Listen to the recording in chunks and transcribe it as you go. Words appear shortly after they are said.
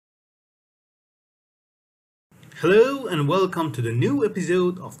Hello and welcome to the new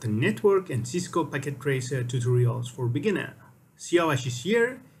episode of the Network and Cisco Packet Tracer tutorials for beginner. Siavash is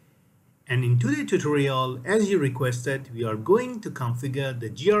here, and in today's tutorial, as you requested, we are going to configure the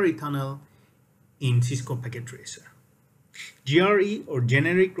GRE tunnel in Cisco Packet Tracer. GRE, or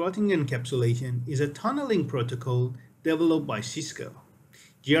Generic Routing Encapsulation, is a tunneling protocol developed by Cisco.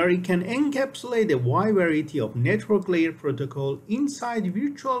 GRE can encapsulate a wide variety of network layer protocol inside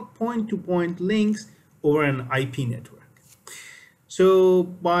virtual point-to-point links over an IP network. So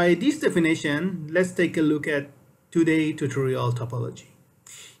by this definition, let's take a look at today's tutorial topology.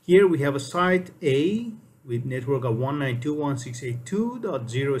 Here we have a site A with network of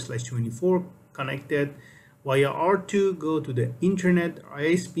 192.168.2.0/24 connected via R2, go to the internet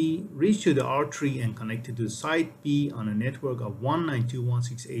ISP, reach to the R3 and connected to the site B on a network of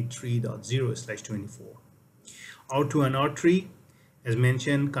 192.168.3.0/24. R2 and R3, as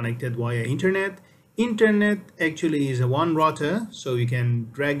mentioned, connected via internet. Internet actually is a one router, so you can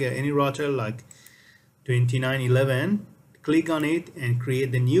drag any router like 2911, click on it and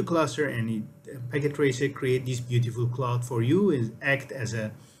create the new cluster, and Packet Tracer create this beautiful cloud for you, and act as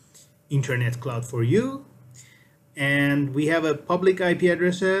a internet cloud for you. And we have a public IP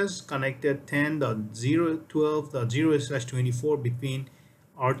addresses connected 10.0.12.0/24 between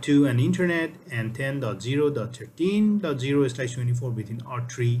R2 and internet, and 10.0.13.0/24 between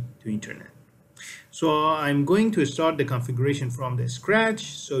R3 to internet. So I'm going to start the configuration from the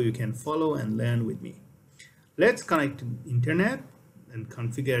scratch so you can follow and learn with me. Let's connect to the internet and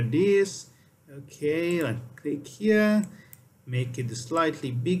configure this. Okay, and click here, make it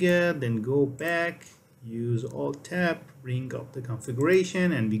slightly bigger, then go back, use Alt Tab, bring up the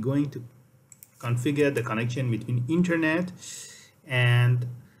configuration, and we're going to configure the connection between internet and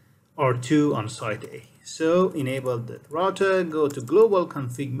R2 on site A. So enable the router, go to global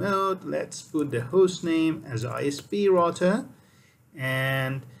config mode. Let's put the host name as ISP router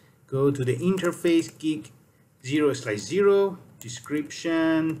and go to the interface gig 0/0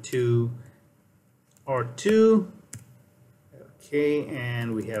 description to R2. Okay,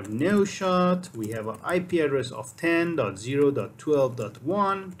 and we have no shot. We have an IP address of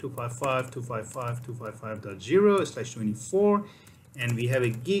 10.0.12.1 255.255.255.0/24, and we have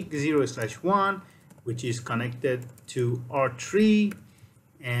a gig 0/1 which is connected to R3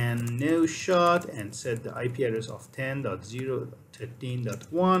 and no shot, and set the IP address of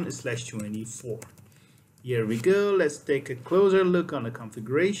 10.0.13.1/24. Here we go. Let's take a closer look on the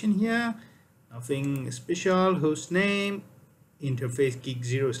configuration here. Nothing special. Host name, interface gig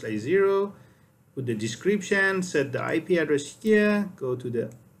 0/0, put the description, set the IP address here, go to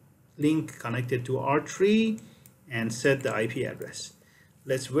the link connected to R3 and set the IP address.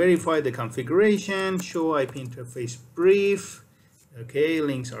 Let's verify the configuration, show IP interface brief. Okay,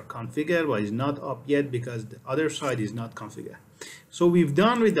 links are configured, but it's not up yet because the other side is not configured. So we've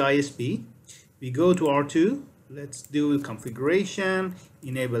done with the ISP. We go to R2. Let's do configuration,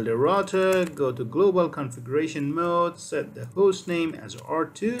 enable the router, go to global configuration mode, set the host name as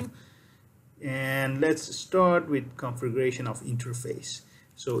R2, and let's start with configuration of interface.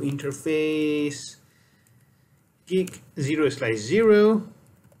 So interface gig 0/0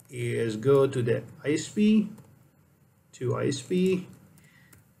 is go to the ISP, to ISP.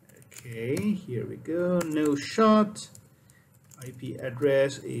 Okay, here we go, no shot. IP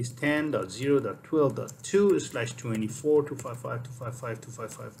address is 10.0.12.2/24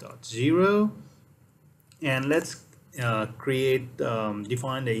 255.255.255.0, and let's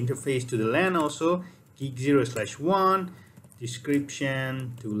define the interface to the LAN also, gig 0/1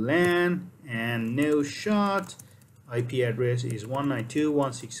 description to LAN, and no shot. IP address is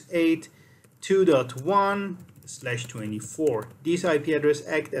 192.168.2.1/24. This IP address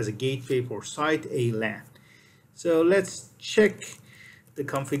acts as a gateway for site A LAN. So let's check the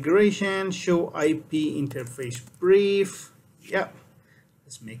configuration, show IP interface brief. Yep,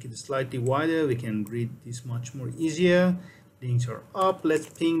 let's make it slightly wider, we can read this much more easier. Links are up. Let's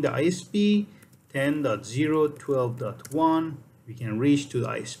ping the ISP 10.0.12.1. we can reach to the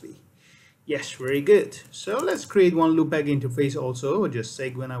ISP. Yes, very good. So let's create one loopback interface also, just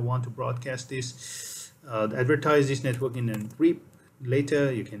say when I want to broadcast this, advertise this network in a RIP.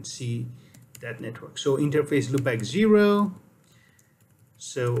 Later you can see that network. So interface loopback 0.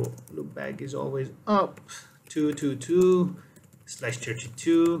 So loopback is always up.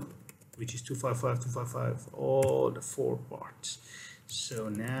 222/32, which is 255.255, all the 4 parts. So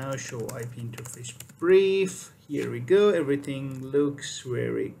now show IP interface brief. Here we go. Everything looks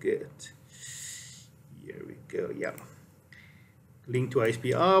very good. Here we go. Yeah. Link to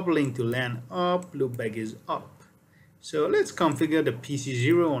ISP up, link to LAN up, loopback is up. So let's configure the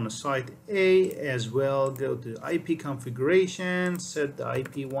PC0 on the site A as well. Go to IP configuration, set the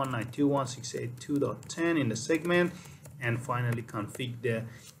IP 192.168.2.10 in the segment, and finally configure the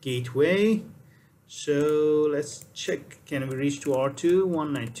gateway. So let's check, can we reach to R2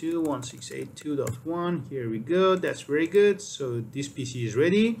 192.168.2.1? Here we go, that's very good. So this PC is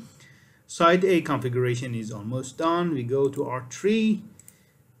ready. Site A configuration is almost done. We go to R3.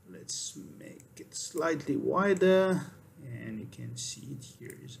 Let's make it slightly wider, and you can see it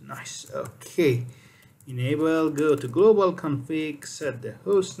here is nice. Okay, enable, go to global config, set the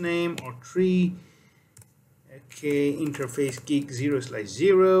host name R3. Okay, interface gig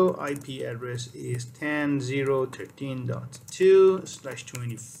 0/0, IP address is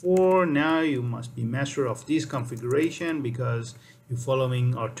 10.0.13.2/24. Now you must be master of this configuration because you're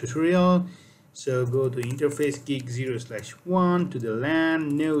following our tutorial. So go to interface gig 0/1 to the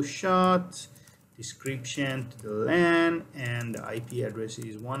LAN, no shot, description to the LAN, and the IP address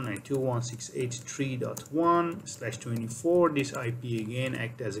is 192.168.3.1/24. This IP again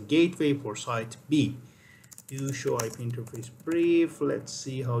acts as a gateway for site B. Do show IP interface brief. Let's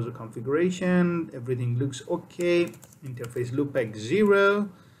see how's the configuration. Everything looks okay. Interface loopback 0.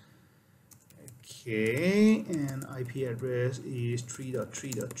 Okay, and IP address is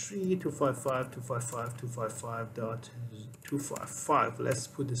 3.3.3.255.255.255.255. Let's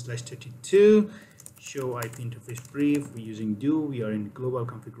put the /32. Show IP interface brief. We're using do. We are in global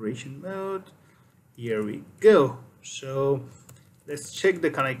configuration mode. Here we go. So let's check the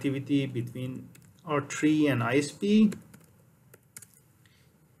connectivity between R3 and ISP.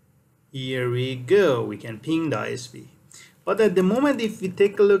 Here we go. We can ping the ISP. But at the moment, if we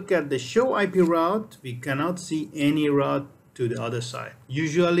take a look at the show IP route, we cannot see any route to the other side.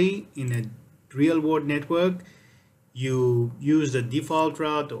 Usually in a real world network, you use the default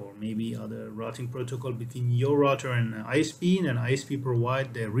route or maybe other routing protocol between your router and ISP, and ISP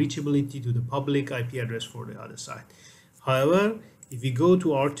provide the reachability to the public IP address for the other side. However, if we go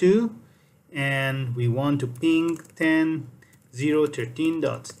to R2 and we want to ping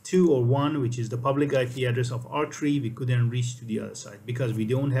 10.0.13.2 or 1, which is the public IP address of R3, we couldn't reach to the other side because we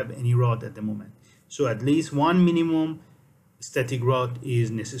don't have any route at the moment. So at least one minimum static route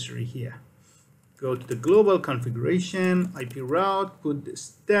is necessary here. Go to the global configuration, IP route, put the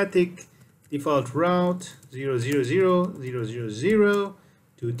static default route 0.0.0.0.0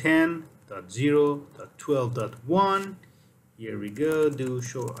 to 10.0.12.1. Here we go, do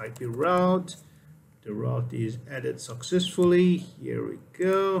show IP route. The route is added successfully. Here we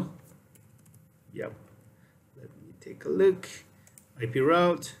go. Yep. Let me take a look. IP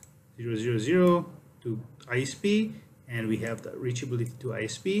route 0.0.0 to ISP, and we have the reachability to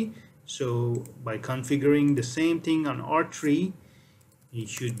ISP. So by configuring the same thing on R3, we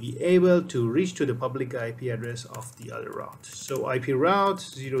should be able to reach to the public IP address of the other route. So IP route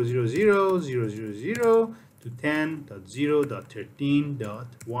 0.0.0.0.0 to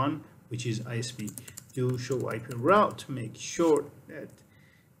 10.0.13.1, which is ISP. Do show IP route, make sure that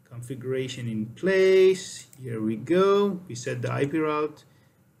configuration in place. Here we go. We set the IP route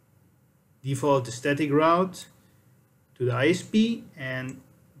default static route to the ISP, and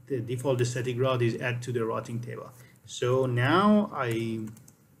the default static route is added to the routing table. So now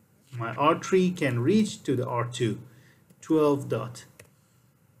my R3 can reach to the R2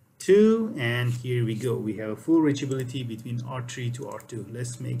 12.2, and here we go. We have full reachability between R3 to R2.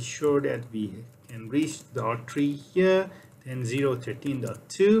 Let's make sure that we can reach the R3 here,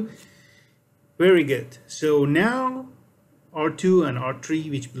 10.0.13.2. Very good. So now R2 and R3,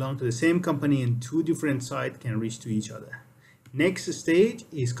 which belong to the same company in two different sites, can reach to each other. Next stage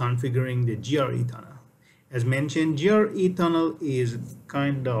is configuring the GRE tunnel. As mentioned, GRE tunnel is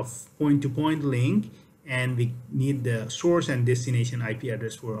kind of point-to-point link, and we need the source and destination IP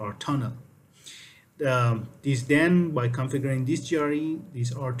address for our tunnel. This then, by configuring this GRE,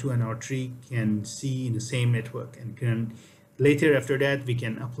 these R2 and R3 can see in the same network, and can later after that we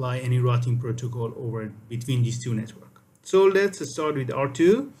can apply any routing protocol over between these two networks. So let's start with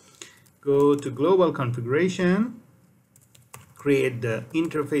R2. Go to global configuration, create the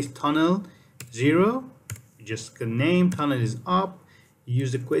interface tunnel 0. Just the name tunnel is up.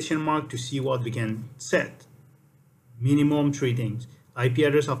 Use the question mark to see what we can set. Minimum 3 things: IP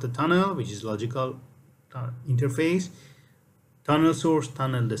address of the tunnel, which is logical interface, tunnel source,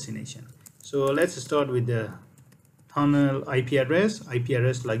 tunnel destination. So let's start with the tunnel IP address. IP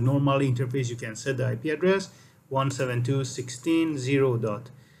address, like normal interface, you can set the IP address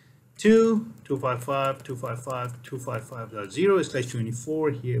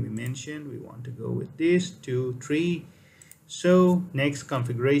 172.16.0.255.255.255.0/24. Here we mentioned we want to go with this 2, 3. So next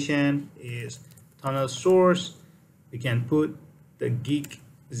configuration is tunnel source we can put the gig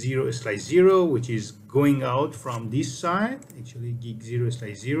 0/0, which is going out from this side. Actually gig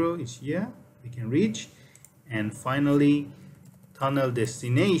 0/0 is here, we can reach. And finally tunnel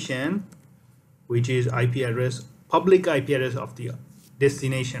destination, which is IP address, public IP address of the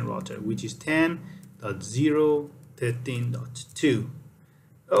destination router, which is 10.0.13.2.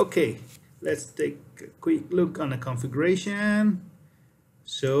 okay, let's take a quick look on the configuration.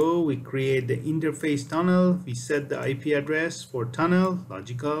 So we create the interface tunnel, we set the IP address for tunnel,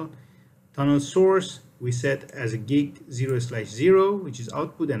 logical. Tunnel source we set as a gig 0/0, which is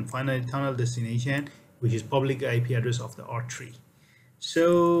output, and finally tunnel destination, which is public IP address of the R3.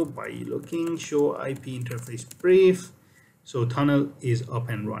 So by looking show IP interface brief, so tunnel is up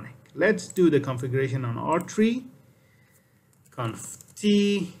and running. Let's do the configuration on R3. Conf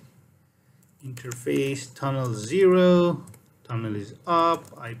t interface tunnel 0, tunnel is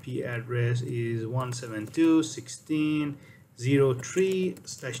up, IP address is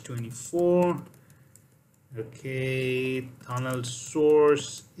 172.16.03/24. okay, tunnel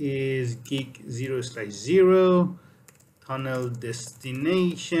source is gig 0/0, tunnel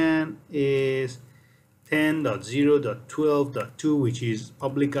destination is 10.0.12.2, which is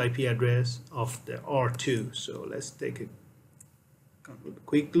public IP address of the R2. So let's take a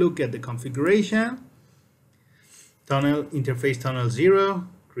quick look at the configuration. Tunnel interface tunnel 0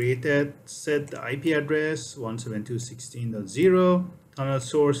 created, set the IP address 172.16.0, tunnel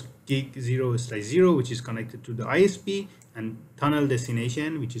source gig 0/0, which is connected to the ISP, and tunnel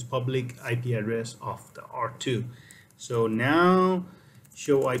destination, which is public IP address of the R2. So now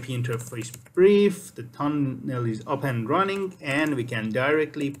show IP interface brief, the tunnel is up and running, and we can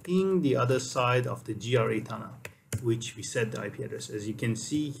directly ping the other side of the GRE tunnel, which we set the IP address. As you can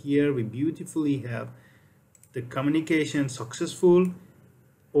see here, we beautifully have the communication successful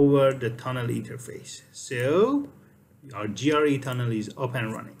over the tunnel interface. So our GRE tunnel is up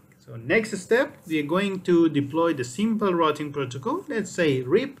and running. So next step, we are going to deploy the simple routing protocol, let's say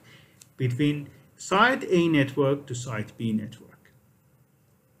RIP, between site A network to site B network.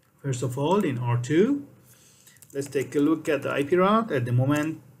 First of all, in R2, let's take a look at the IP route. At the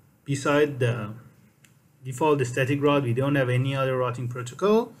moment, beside the default static route, we don't have any other routing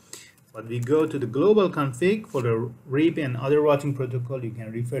protocol, but we go to the global config for the RIP and other routing protocol. You can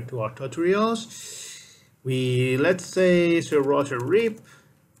refer to our tutorials. Let's say so router RIP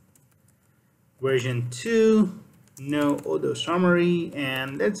version 2, no auto summary,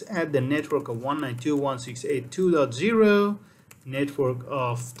 and let's add the network of 192.168.2.0, network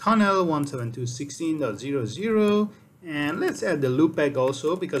of tunnel 172.16.00, and let's add the loopback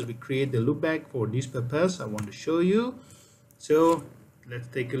also, because we create the loopback for this purpose. I want to show you. So let's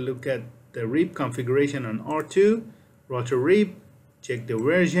take a look at the RIP configuration on R2. Router RIP, check the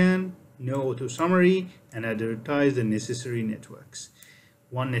version, no auto summary, and advertise the necessary networks.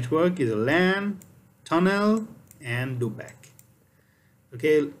 One network is a LAN, tunnel, and loopback.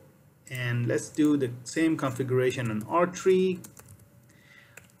 Okay, and let's do the same configuration on R3.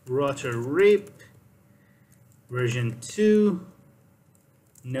 Router RIP version 2,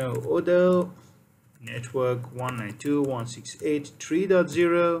 no auto, network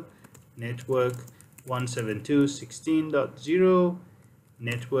 192.168.3.0, network 172.16.0,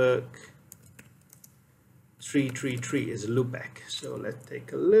 network 333 is a loopback. So let's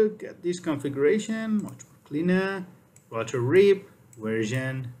take a look at this configuration, much more cleaner. Router RIP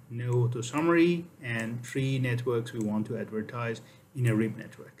version, no auto summary, and 3 networks we want to advertise in a RIP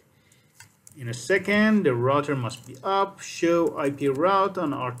network. In a second, the router must be up, show IP route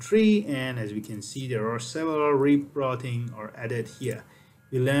on R3, and as we can see, there are several RIP routing are added here.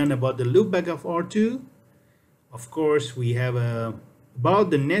 We learn about the loopback of R2. Of course, we have about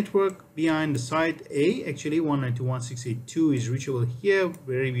the network behind the site A. Actually, 192.168.2 is reachable here,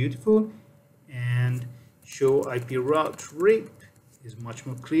 very beautiful. And show IP route RIP is much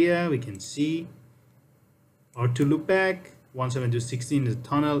more clear. We can see R2 loopback, 172.16 is a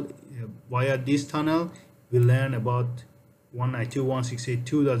tunnel. Via this tunnel, we learn about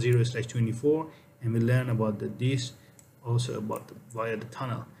 192.168.2.0/24, and we learn about this also about via the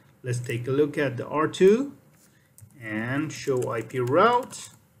tunnel. Let's take a look at the R2 and show IP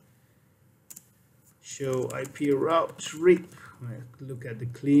route. Show IP route RIP. Look at the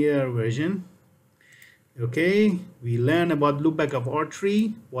clear version. Okay, we learn about loopback of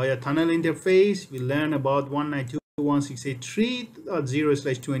R3 via tunnel interface. We learn about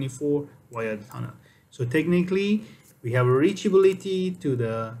 192.168.3.0/24 via the tunnel. So technically, we have a reachability to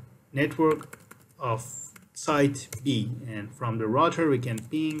the network of site B, and from the router we can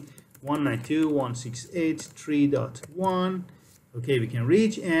ping 192.168.3.1. okay, we can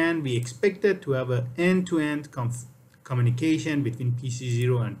reach, and we expected to have an end-to-end communication between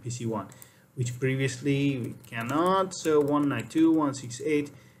PC0 and PC1, which previously we cannot. So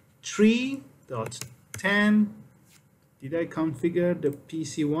 192.168.3.10. Did I configure the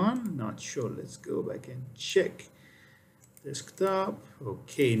PC1? Not sure. Let's go back and check. Desktop.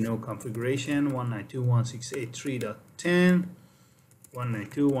 Okay, no configuration. 192.168.3.10.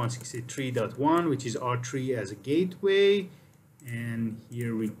 192.168.3.1, which is R3 as a gateway. And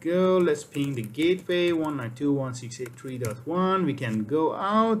here we go. Let's ping the gateway 192.168.3.1. We can go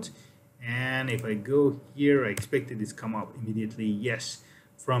out, and if I go here, I expected this come up immediately. Yes,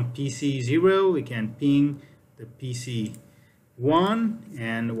 from PC0 we can ping the PC1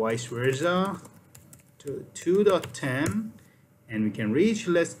 and vice versa to 2.10, and we can reach.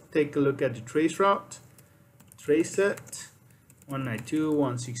 Let's take a look at the trace route. Trace set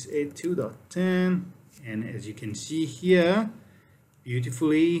 192.168.2.10, and as you can see here,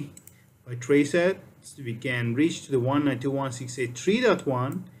 beautifully by trace set we can reach to the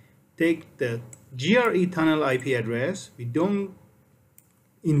 192.168.3.1, take the GRE tunnel IP address, we don't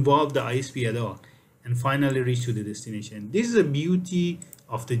involve the ISP at all, and finally reach to the destination. This is the beauty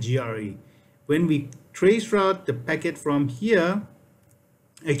of the GRE. When we trace route the packet from here,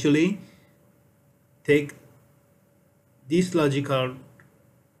 actually take this logical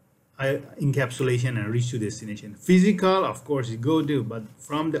encapsulation and reach to destination. Physical, of course, you go do, but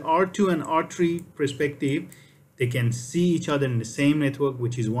from the R2 and R3 perspective, they can see each other in the same network,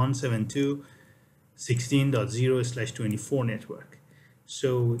 which is 172.16.0/24 network.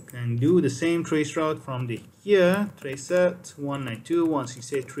 So we can do the same trace route from the here, trace set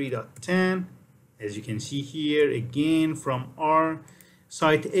 192.168.3.10. As you can see here, again from our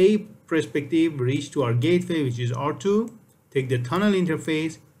site A perspective, reach to our gateway, which is R2, take the tunnel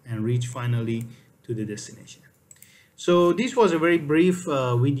interface and reach finally to the destination. So this was a very brief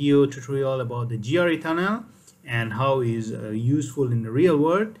video tutorial about the GRE tunnel and how it is useful in the real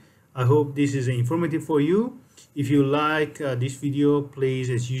world. I hope this is informative for you. If you like this video, please,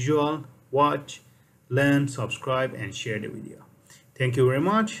 as usual, watch, learn, subscribe, and share the video. Thank you very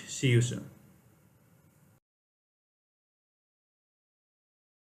much. See you soon.